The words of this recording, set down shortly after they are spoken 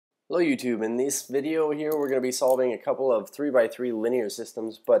Hello YouTube. In this video here we're going to be solving a couple of 3x3 linear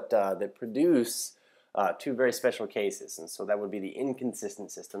systems that produce two very special cases. And so that would be the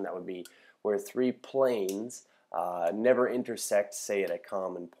inconsistent system. That would be where three planes never intersect, say at a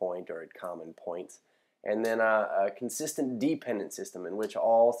common point or at common points. And then a consistent dependent system in which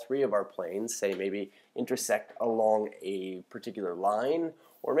all three of our planes, say maybe intersect along a particular line,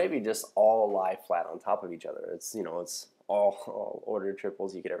 or maybe just all lie flat on top of each other. It's all ordered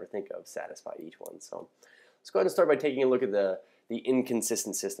triples you could ever think of satisfy each one. So let's go ahead and start by taking a look at the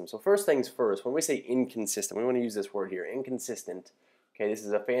inconsistent system. So first things first, when we say inconsistent, we want to use this word here, inconsistent. Okay, this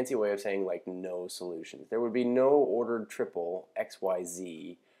is a fancy way of saying like no solutions. There would be no ordered triple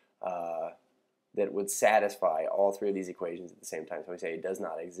XYZ that would satisfy all three of these equations at the same time. So we say it does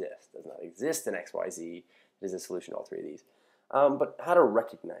not exist. It does not exist in XYZ. It is a solution to all three of these. But how to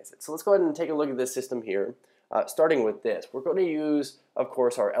recognize it? So let's go ahead and take a look at this system here. Starting with this, we're going to use, of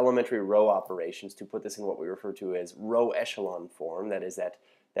course, our elementary row operations to put this in what we refer to as row echelon form. That is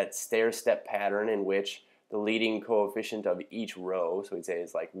that stair-step pattern in which the leading coefficient of each row, so we'd say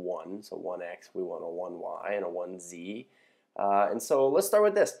is like 1, so 1x, we want a 1y and a 1z. And so let's start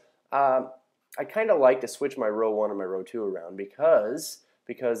with this. I kind of like to switch my row 1 and my row 2 around because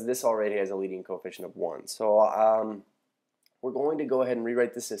this already has a leading coefficient of 1. So we're going to go ahead and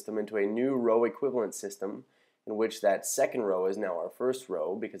rewrite the system into a new row equivalent system in which that second row is now our first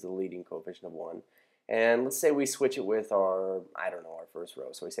row because of the leading coefficient of 1. And let's say we switch it with our, our first row.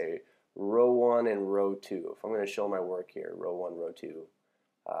 So we say row 1 and row 2. If I'm going to show my work here, row 1, row 2,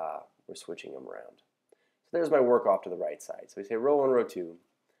 we're switching them around. So there's my work off to the right side. So we say row 1, row 2.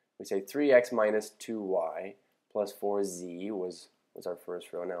 We say 3x minus 2y plus 4z was our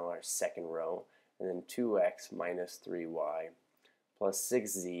first row, now our second row. And then 2x minus 3y plus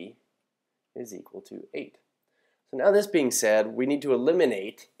 6z is equal to 8. So now this being said, we need to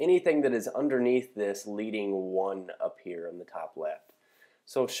eliminate anything that is underneath this leading 1 up here on the top left.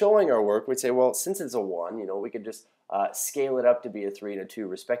 So showing our work, we'd say, well, since it's a 1, we could just scale it up to be a 3 and a 2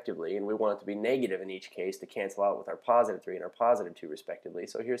 respectively, and we want it to be negative in each case to cancel out with our positive 3 and our positive 2 respectively.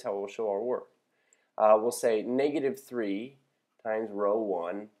 So here's how we'll show our work. We'll say negative 3 times row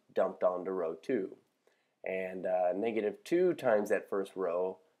 1 dumped onto row 2, and negative 2 times that first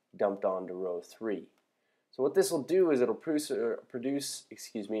row dumped onto row 3. So what this will do is it'll produce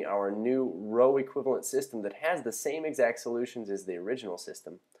our new row equivalent system that has the same exact solutions as the original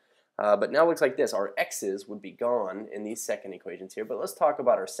system. But now it looks like this. Our x's would be gone in these second equations here, but let's talk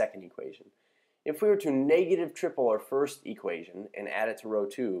about our second equation. If we were to negative triple our first equation and add it to row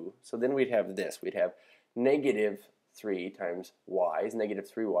 2, so then we'd have this. We'd have negative 3 times y is negative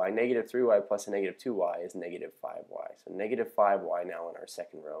 3y. Negative 3y plus a negative 2y is negative 5y. So negative 5y now in our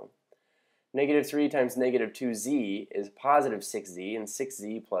second row. Negative 3 times negative 2z is positive 6z, and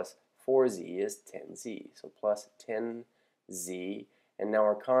 6z plus 4z is 10z. So plus 10z. And now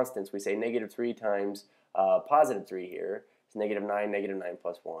our constants, we say negative 3 times positive 3 here is negative 9. Negative 9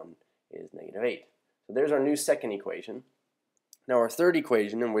 plus 1 is negative 8. So there's our new second equation. Now our third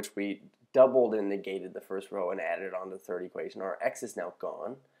equation, in which we doubled and negated the first row and added it on to the third equation, our x is now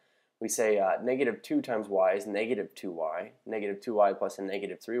gone. We say negative 2 times y is negative 2y. Negative 2y plus a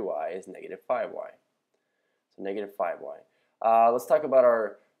negative 3y is negative 5y. So negative 5y. Let's talk about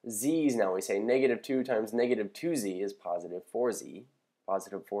our z's now. We say negative 2 times negative 2z is positive 4z.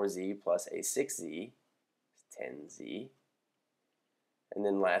 Positive 4z plus a 6z is 10z. And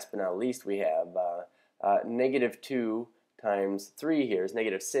then last but not least, we have negative 2 times 3 here is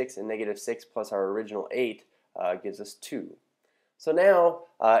negative 6, and negative 6 plus our original 8 gives us 2. So now,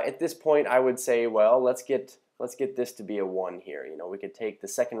 at this point, I would say, well, let's get this to be a 1 here. We could take the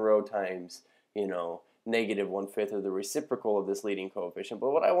second row times, negative 1/5 of the reciprocal of this leading coefficient.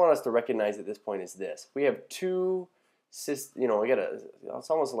 But what I want us to recognize at this point is this: we have two systems. It's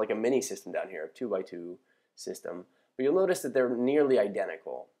almost like a mini system down here, a 2x2 system. But you'll notice that they're nearly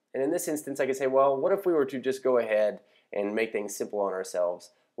identical. And in this instance, I could say, well, what if we were to just go ahead and make things simple on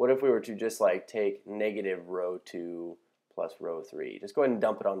ourselves? What if we were to just like take negative row 2 plus row 3. Just go ahead and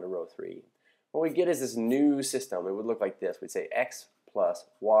dump it onto row 3. What we get is this new system. It would look like this. We'd say x plus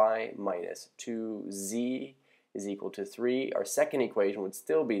y minus 2z is equal to 3. Our second equation would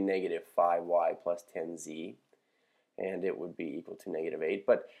still be negative 5y plus 10z, and it would be equal to negative 8.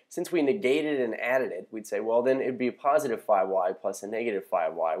 But since we negated and added it, we'd say, well, then it'd be a positive 5y plus a negative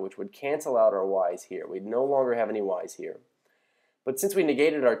 5y, which would cancel out our y's here. We'd no longer have any y's here. But since we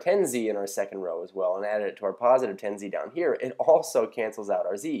negated our 10z in our second row as well and added it to our positive 10z down here, it also cancels out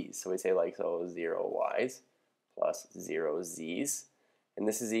our z's. So we say 0 y's plus 0 z's. And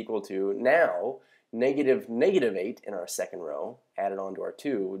this is equal to, now -8 in our second row, added on to our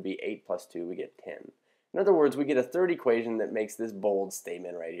 2, would be 8 plus 2, we get 10. In other words, we get a third equation that makes this bold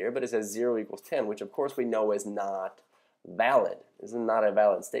statement right here, but it says 0 equals 10, which of course we know is not valid. This is not a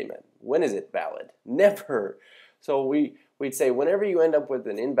valid statement. When is it valid? Never. So we'd say whenever you end up with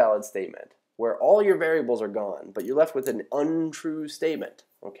an invalid statement, where all your variables are gone, but you're left with an untrue statement,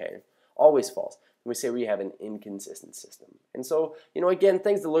 okay, always false. We say we have an inconsistent system. And so, again,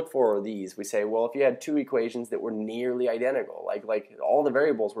 things to look for are these. We say, well, if you had two equations that were nearly identical, like all the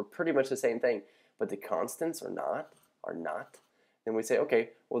variables were pretty much the same thing, but the constants are not, then we say, okay,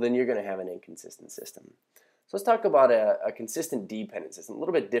 well, then you're going to have an inconsistent system. So let's talk about a consistent dependent system, a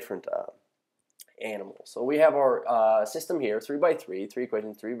little bit different animal. So we have our system here, 3 by 3, 3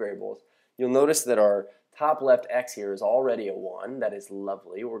 equations, 3 variables. You'll notice that our top left x here is already a 1. That is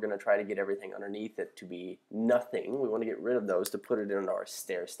lovely. We're going to try to get everything underneath it to be nothing. We want to get rid of those to put it in our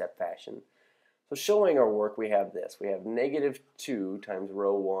stair-step fashion. So showing our work, we have this. We have -2 times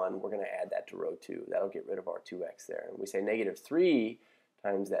row 1. We're going to add that to row 2. That'll get rid of our 2x there. And we say -3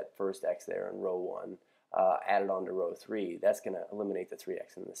 times that first x there in row 1. Added on to row 3. That's going to eliminate the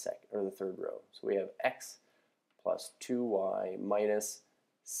 3x in the third row. So we have x plus 2y minus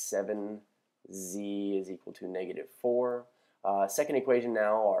 7z is equal to -4. Second equation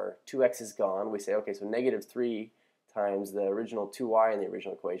now, our 2x is gone. We say, okay, so -3 times the original 2y in the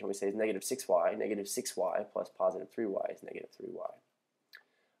original equation, we say is -6y. -6y plus positive 3y is -3y.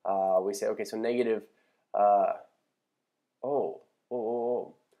 We say, okay, so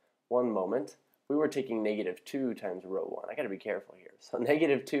one moment. We were taking -2 times row 1. I got to be careful here. So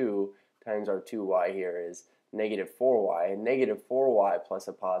 -2 times our 2y here is -4y, and -4y plus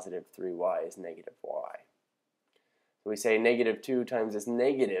a positive 3y is -4y. So we say -2 times this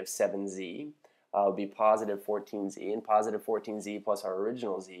 -7z would be positive 14z, and positive 14z plus our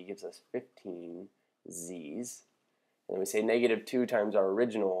original z gives us 15z's. And then we say -2 times our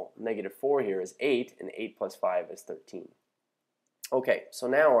original -4 here is 8, and 8 plus 5 is 13. Okay, so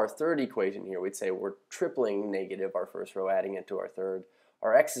now our third equation here, we'd say we're tripling negative our first row, adding it to our third.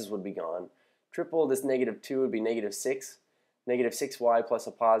 Our x's would be gone. Triple this -2 would be -6. -6y plus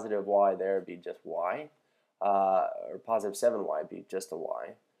a positive y there would be just y. Or positive 7y would be just a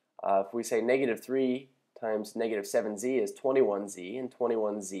y. If we say -3 times -7z is 21z, and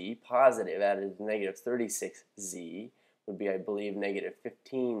 21z positive added to -36z would be, I believe,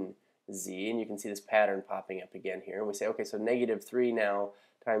 -15z, and you can see this pattern popping up again here. And we say, okay, so -3 now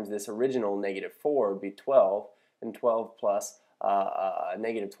times this original -4 would be 12, and 12 plus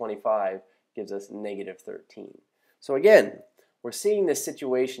 -25 gives us -13. So again, we're seeing this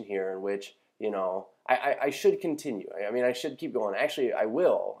situation here in which, I should continue. I mean, I should keep going. Actually, I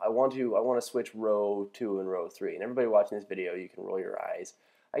will. I want to switch row 2 and row 3. And everybody watching this video, you can roll your eyes.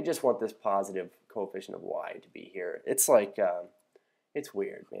 I just want this positive coefficient of y to be here. It's like, it's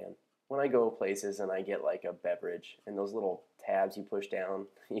weird, man. When I go places and I get like a beverage and those little tabs you push down,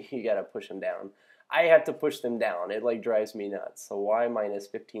 you got to push them down. I have to push them down. It like drives me nuts. So y minus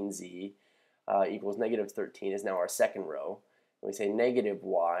 15z equals -13 is now our second row. And we say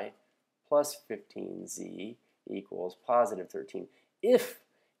 -y plus 15z equals positive 13. If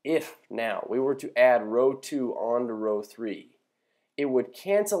now we were to add row 2 onto row 3, it would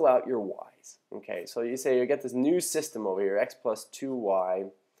cancel out your y's. Okay, so you say you get this new system over here, x plus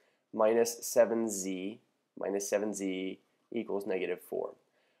 2y minus 7z equals -4.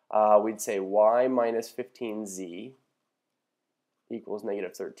 We'd say y minus 15z equals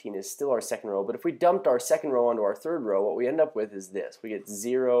 -13 is still our second row, but if we dumped our second row onto our third row, what we end up with is this. We get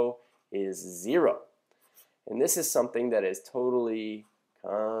 0 is 0. And this is something that is totally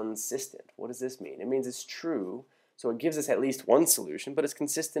consistent. What does this mean? It means it's true, so it gives us at least one solution, but it's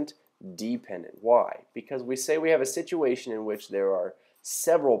consistent dependent. Why? Because we say we have a situation in which there are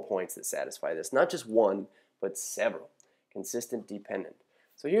several points that satisfy this, not just one, but several. Consistent dependent.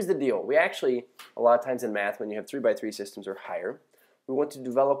 So here's the deal. We actually, a lot of times in math, when you have 3 by 3 systems or higher, we want to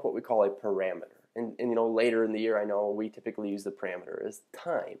develop what we call a parameter. And later in the year, I know we typically use the parameter as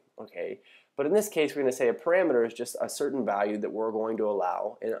time, okay? But in this case, we're going to say a parameter is just a certain value that we're going to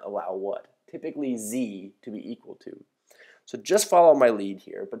allow, and allow what? Typically z to be equal to. So just follow my lead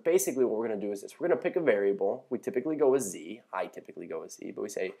here, but basically what we're going to do is this. We're going to pick a variable. We typically go with z. I typically go with z, but we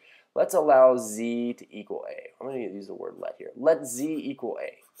say, let's allow z to equal a. I'm going to use the word let here. Let z equal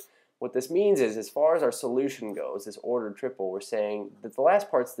a. What this means is, as far as our solution goes, this ordered triple, we're saying that the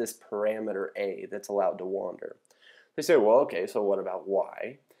last part's this parameter a that's allowed to wander. They say, well, okay, so what about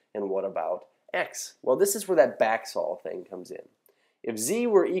y? And what about x? Well, this is where that backsolve thing comes in. If z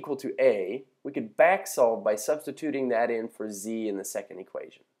were equal to a, we could backsolve by substituting that in for z in the second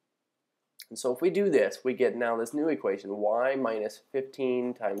equation. And so if we do this, we get now this new equation, y minus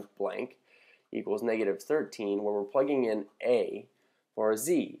 15 times blank equals negative 13, where we're plugging in a for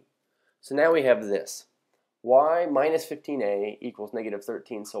z. So now we have this. Y minus 15a equals negative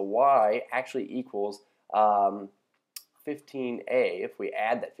 13, so y actually equals 15a, if we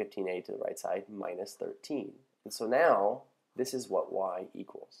add that 15a to the right side, minus 13. And so now, this is what y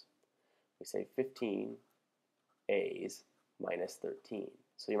equals. We say 15a's minus 13.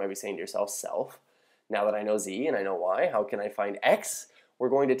 So you might be saying to yourself, now that I know z and I know y, how can I find x? We're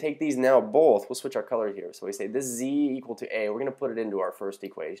going to take these now both. We'll switch our color here. So we say this z equal to a. We're going to put it into our first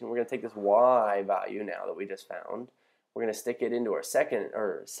equation. We're going to take this y value now that we just found. We're going to stick it into our second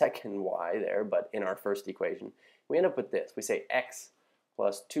y there, but in our first equation. We end up with this. We say x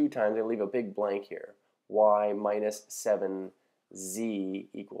plus 2 times, I'm going to leave a big blank here, y minus 7z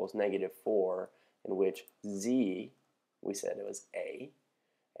equals negative 4, in which z, we said it was a.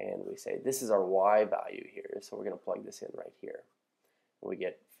 And we say this is our y value here, so we're going to plug this in right here. We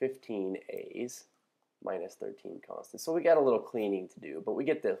get 15a's minus 13 constants. So we got a little cleaning to do, but we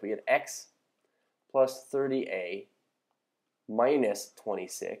get this. We get x plus 30a minus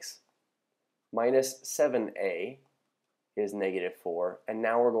 26 minus 7a is negative 4, and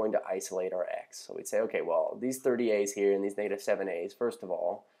now we're going to isolate our x. So we'd say, okay, well, these 30a's here and these negative 7a's, first of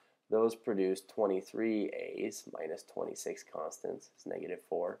all, those produce 23a's minus 26 constants is negative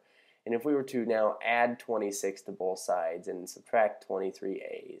 4. And if we were to now add 26 to both sides and subtract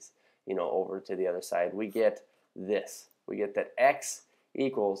 23a's, over to the other side, we get this. We get that x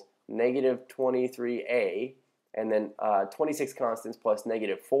equals negative 23a, and then 26 constants plus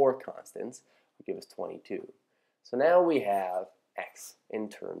negative 4 constants will give us 22. So now we have x in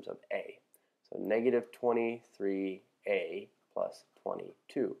terms of a. So negative 23a plus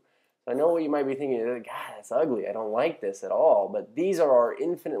 22. So I know what you might be thinking, God, that's ugly, I don't like this at all, but these are our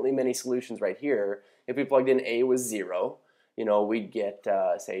infinitely many solutions right here. If we plugged in a was 0, we'd get,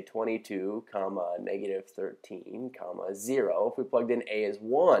 say, 22, comma, negative 13, comma, 0. If we plugged in a as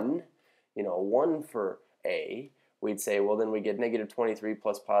 1, 1 for a, we'd say, well, then we get negative 23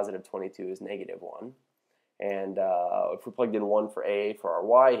 plus positive 22 is negative 1. And if we plugged in 1 for a for our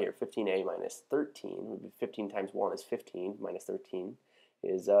y here, 15a minus 13, would be 15 times 1 is 15, minus 13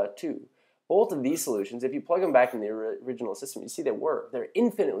 is 2. Both of these solutions, if you plug them back in the original system, you see there are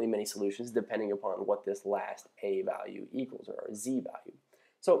infinitely many solutions depending upon what this last a value equals, or our z value.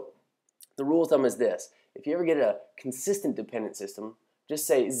 So the rule of thumb is this. If you ever get a consistent dependent system, just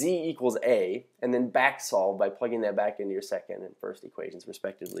say z equals a, and then back solve by plugging that back into your second and first equations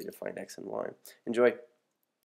respectively to find x and y. Enjoy.